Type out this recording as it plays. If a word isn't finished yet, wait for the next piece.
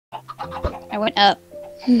I went up.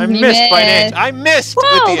 I missed by an inch. I missed with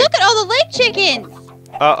Whoa, the look at all the lake chickens!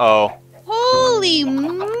 Uh-oh. Holy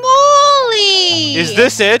moly! Is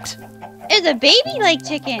this it? It's a baby lake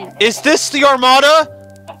chicken. Is this the Armada?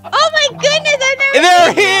 Oh my goodness, I've never They're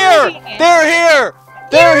seen here! this. They're here!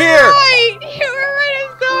 They're here! Right. You were right,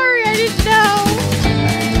 I'm sorry, I didn't know.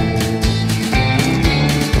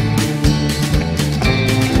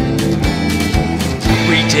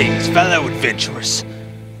 Greetings, fellow adventurers.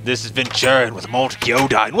 This is Venturian with Immortal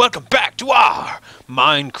Kyodai, and welcome back to our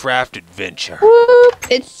Minecraft adventure. Whoop,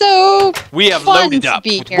 it's so We have fun loaded to up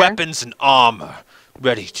be with here. weapons and armor,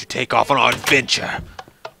 ready to take off on our adventure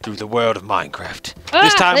through the world of Minecraft.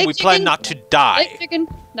 This time lake we plan chicken. not to die.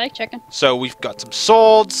 Lake chicken. So we've got some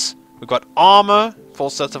swords, we've got armor, full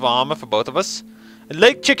sets of armor for both of us. And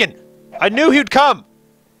Lake Chicken, I knew he'd come.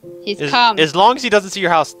 He's come. As long as he doesn't see your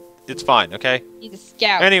house, it's fine, okay? He's a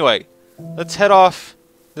scout. Anyway, let's head off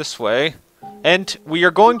this way. And we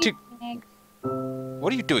are going to...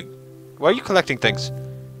 What are you doing? Why are you collecting things?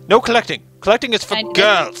 No collecting. Collecting is for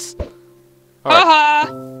girls. Alright.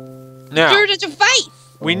 Haha! Now, You're just a face!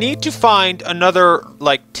 we need to find another,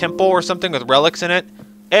 like, temple or something with relics in it.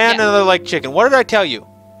 And another, like, chicken. What did I tell you?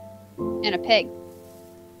 And a pig.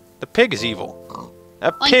 The pig is evil.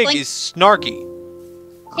 That Oink, pig oink. is snarky.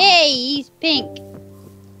 Hey, he's pink.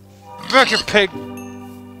 Back your pig.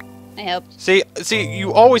 I helped. See,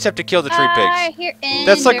 you always have to kill the tree pigs. Here,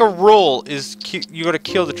 That's like a Ender. rule, is you gotta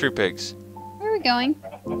kill the tree pigs. Where are we going?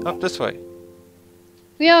 Up this way.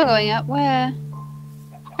 We all going up. Where?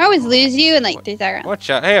 I always lose you in like 3 seconds. Watch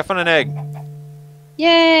out. Hey, I found an egg.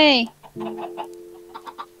 Yay!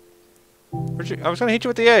 I was gonna hit you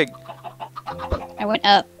with the egg. I went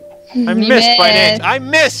up. I missed by an inch. I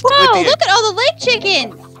missed with Whoa, the egg. look at all the lake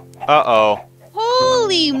chickens! Uh-oh.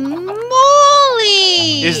 Holy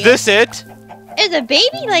moly! Is this it? It's a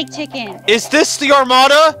baby lake chicken. Is this the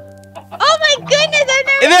Armada? Oh my goodness, I've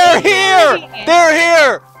never They're seen here! this. They're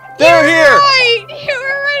here! They're here! Right. You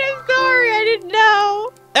were right, I'm sorry, I didn't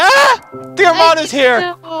know. Ah! The Armada's here!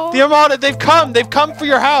 know. The Armada, they've come! They've come for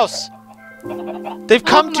your house! They've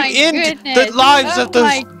come to my end the goodness. lives Oh of those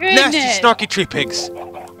my nasty, goodness. snarky tree pigs.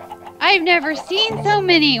 I've never seen so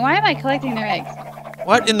many. Why am I collecting their eggs?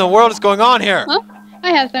 What in the world is going on here? Huh? I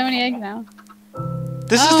have so many eggs now.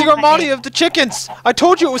 This is Oh the my Armada of the chickens! I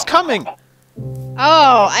told you it was coming!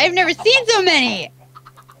 Oh, I've never seen so many.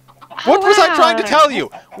 What was I trying to wow. tell you?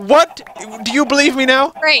 What? Do you believe me now?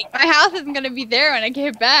 Great, my house isn't gonna be there when I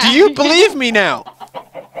get back. Do you believe me now?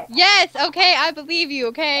 Yes, okay, I believe you,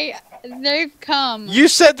 okay? They've come. You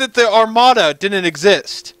said that the Armada didn't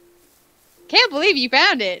exist. Can't believe you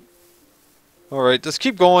found it. Alright, just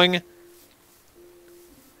keep going.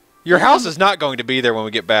 Your house is not going to be there when we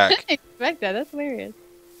get I back. didn't expect that, that's hilarious.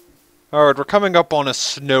 Alright, we're coming up on a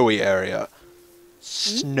snowy area.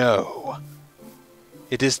 Snow.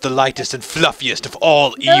 It is the lightest and fluffiest of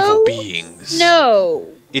all evil beings. No.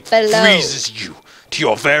 It below. freezes you to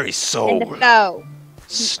your very In soul. the flow.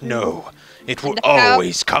 Snow. It will the flow.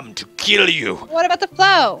 always come to kill you. What about the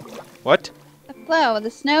flow? What? The flow, the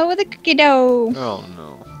snow with the cookie dough. Oh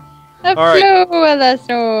no. The Alright. flow with the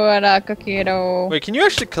snow with the cookie dough. Wait, can you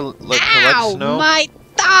actually collect Ow, snow? my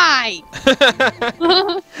thigh!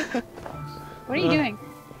 What are you doing?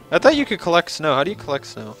 I thought you could collect snow. How do you collect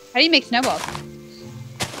snow? How do you make snowballs?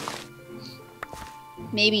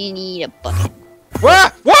 Maybe you need a bucket. Wah!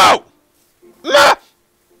 Whoa! Ah!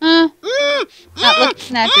 Not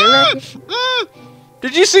looking at your record.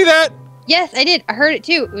 Did you see that? Yes, I did. I heard it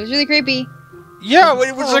too. It was really creepy. Yeah,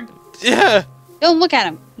 it was like, yeah. Don't look at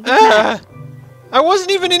him. He gets mad. I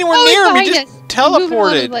wasn't even anywhere Oh, he's near him. He behind just us. He's moving all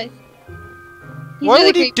over the teleported. place. He's Why really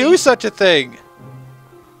would he creepy. do such a thing?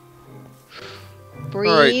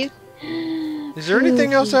 Breathe. Is there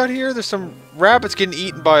anything else out here? There's some rabbits getting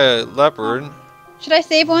eaten by a leopard. Should I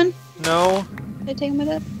save one? No. Should I take him with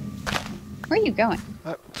us? Where are you going?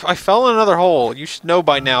 I fell in another hole. You should know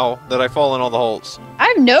by now that I fall in all the holes.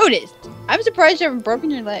 I've noticed. I'm surprised you haven't broken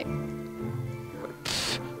your leg.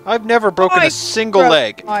 I've never broken I a single broke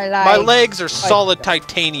leg. my My leg. legs are solid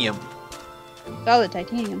titanium. Solid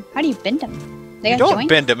titanium. How do you bend them? They You got don't joints?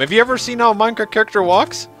 bend them. Have you ever seen how a Minecraft character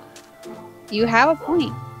walks? You have a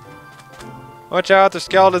point. Watch out, there's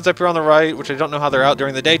skeletons up here on the right, which I don't know how they're out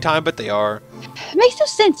during the daytime, but they are. It makes no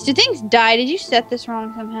sense. Do things die? Did you set this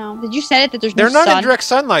wrong somehow? Did you set it that there's They're no not sun? in direct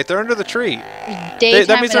sunlight. They're under the tree. Daytime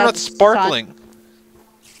That means they're without not sun. sparkling.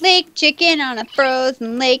 Lake chicken on a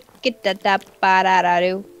frozen lake. Get da da ba da da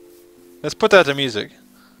do. Let's put that to music.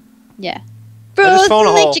 Yeah. I just fell in a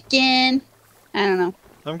Frozen lake hole. chicken. I don't know.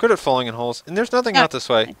 I'm good at falling in holes. And there's nothing Yeah. out this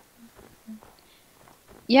way.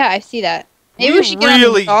 Yeah, I see that. Maybe we should get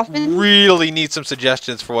on the dolphins. Really need some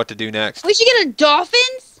suggestions for what to do next. We should get on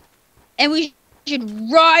dolphins, and we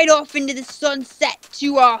should ride off into the sunset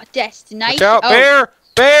to our destination. Watch out, bear!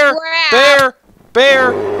 Bear! Crap.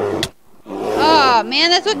 Bear! Oh man,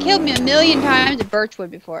 that's what killed me 1,000,000 times at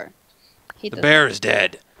Birchwood before. The bear is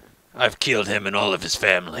dead. I've killed him and all of his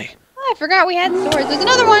family. Oh, I forgot we had swords. There's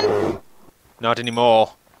another one. Not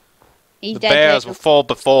anymore. He's The dead. bears will fall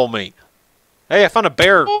before me. Hey, I found a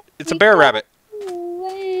bear. It's a bear rabbit.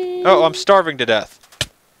 Oh, I'm starving to death.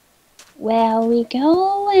 Where are we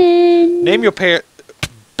going? Name your bear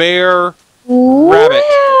rabbit. Where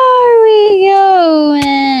are we going?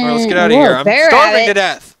 All right, let's get out of here. I'm starving to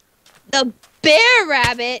death. The bear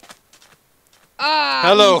rabbit. Ah.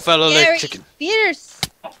 Hello, fellow lake chicken. Fierce.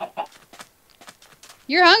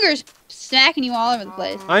 Your hunger's smacking you all over the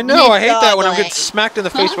place. I know. I hate that when I'm getting smacked in the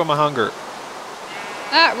face by my hunger.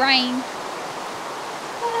 Ah, rain.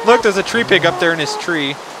 Look, there's a tree pig up there in his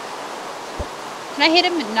tree. Can I hit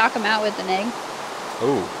him and knock him out with an egg?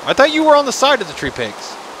 Oh, I thought you were on the side of the tree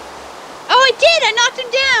pigs. Oh, I did! I knocked him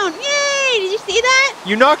down! Yay! Did you see that?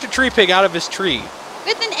 You knocked a tree pig out of his tree.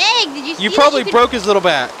 With an egg! Did you see that? You probably broke his little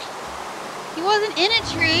back. He wasn't in a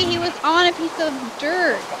tree. He was on a piece of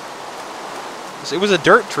dirt. It was a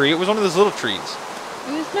dirt tree. It was one of those little trees.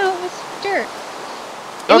 It was dirt.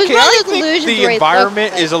 Okay, I think the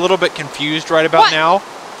environment is a little bit confused right about now.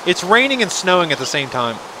 It's raining and snowing at the same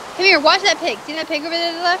time. Come here, watch that pig. See that pig over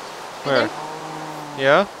there to the left? Where?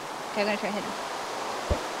 Yeah? Okay, I'm gonna try to hit him.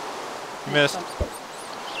 You missed.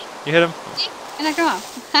 You hit him? And I come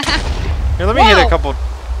off. Here, let me hit a couple.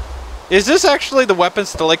 Is this actually the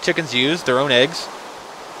weapons the lake chickens use? Their own eggs?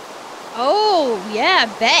 Oh, yeah,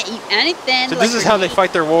 bet. Eat anything. So this is how they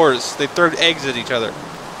fight their wars. They throw eggs at each other.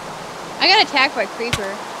 I got attacked by a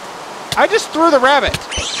creeper. I just threw the rabbit.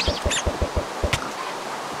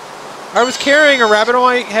 I was carrying a rabbit on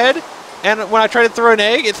my head, and when I tried to throw an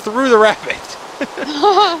egg, it threw the rabbit.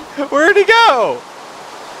 Where'd he go?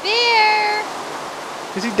 Bear.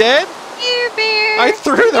 Is he dead? Here, bear. I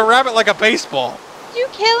threw the rabbit like a baseball. Did you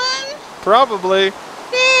kill him? Probably.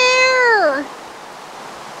 Bear.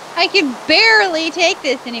 I can barely take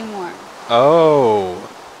this anymore.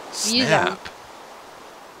 Oh. Snap.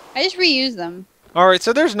 I just reuse them. Alright,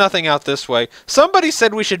 so there's nothing out this way. Somebody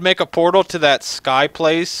said we should make a portal to that sky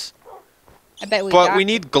place. I bet we But we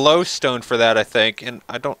need glowstone for that, I think, and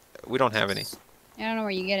we don't have any. I don't know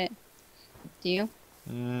where you get it. Do you?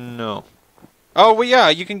 No. Oh, well, yeah,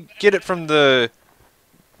 you can get it from the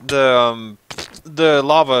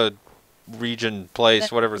lava region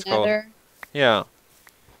place, whatever it's called. Yeah.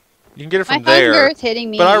 You can get it from there. My hunger's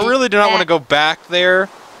hitting me. But I really do not want to go back there.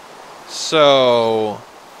 So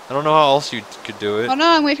I don't know how else you could do it. Hold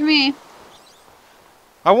on, wait for me.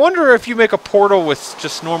 I wonder if you make a portal with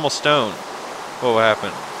just normal stone, what will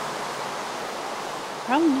happen?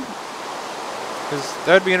 Probably not. Because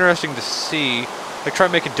that would be interesting to see. Like, try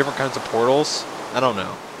making different kinds of portals. I don't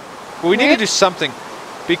know. But we need to do something.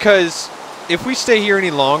 Because if we stay here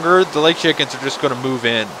any longer, the lake chickens are just going to move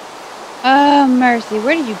in. Oh, mercy.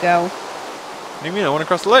 Where did you go? What do you mean? I went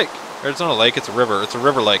across the lake. Or it's not a lake, it's a river. It's a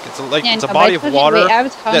river lake. It's a lake. Yeah, it's a body of water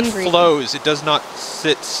that hungry. flows. It does not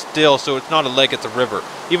sit still, so it's not a lake, it's a river.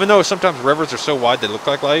 Even though sometimes rivers are so wide they look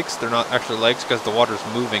like lakes, they're not actually lakes because the water's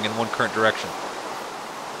moving in one current direction.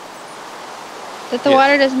 But the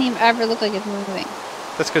water doesn't even ever look like it's moving.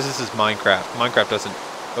 That's because this is Minecraft. Minecraft doesn't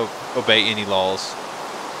obey any laws.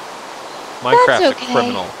 Minecraft's a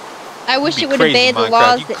criminal. I wish it would obey the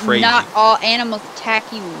laws that not all animals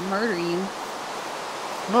attack you and murder you.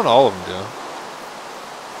 Not all of them do.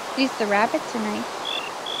 At least the rabbits are nice.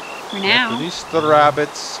 For now. At least the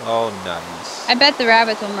rabbits, oh nice. I bet the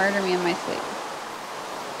rabbits will murder me in my sleep.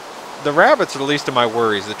 The rabbits are the least of my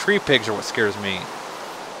worries. The tree pigs are what scares me.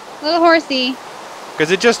 Little horsey.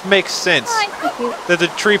 Because it just makes sense that the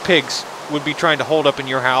tree pigs would be trying to hold up in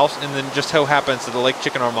your house, and then just so happens that the lake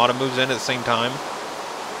chicken armada moves in at the same time.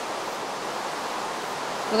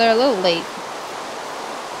 Well, they're a little late.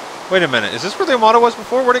 Wait a minute, is this where the armada was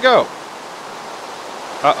before? Where'd it go?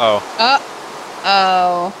 Uh-oh.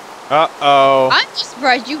 Uh-oh. Uh-oh. I'm just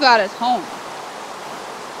surprised you got us home.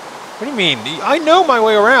 What do you mean? I know my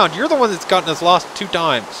way around. You're the one that's gotten us lost 2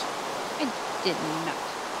 times. I did not.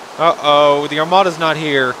 Uh-oh, the armada's not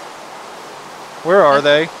here. Where are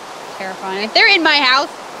they? Terrifying. If they're in my house,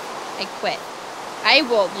 I quit. I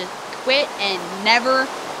will just quit and never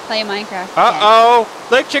play Minecraft again. Uh-oh!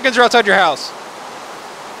 Lake chickens are outside your house.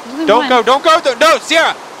 Don't go! No,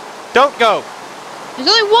 Sierra! Don't go! There's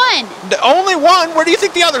only one! Only one? Where do you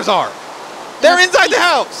think the others are? They're inside the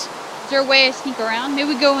house! Is there a way I sneak around? Maybe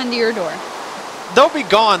we go into your door. they'll be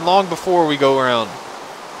gone long before we go around.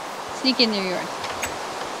 Sneak in near yours.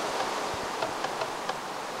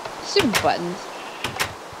 Stupid buttons.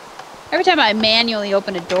 Every time I manually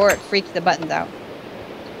open a door, it freaks the buttons out.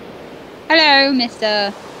 Hello,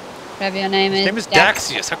 Mr. Whatever your name is. His name is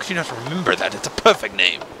Daxius. How could you not remember that? It's a perfect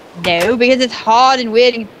name. No, because it's hard and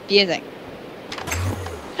weird and confusing.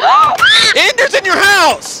 Ender's in your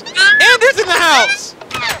house! Ender's in the house!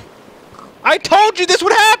 I told you this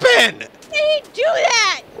would happen! I didn't do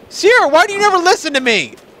that! Sierra, why do you never listen to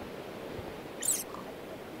me?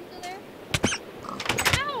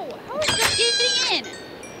 Ow! How is this getting in?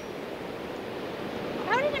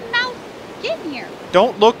 How did a mouse get in here?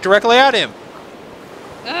 Don't look directly at him.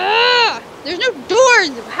 Ugh! There's no doors!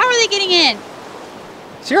 How are they getting in?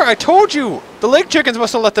 Sierra, I told you! The lake chickens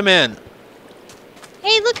must have let them in.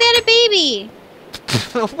 Hey, look at a baby!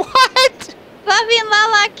 What? Fluffy and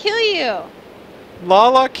Lala kill you!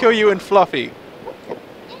 Lala, kill you, and Fluffy.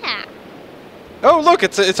 Yeah. Oh, look,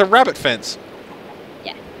 it's a rabbit fence.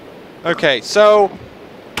 Yeah. Okay, so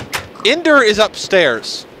Ender is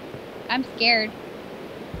upstairs. I'm scared.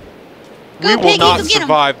 We Go, will Piggy, not go get him.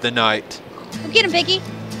 survive the night. Go get him, Piggy.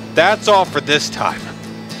 That's all for this time.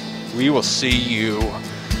 We will see you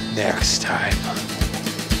next time.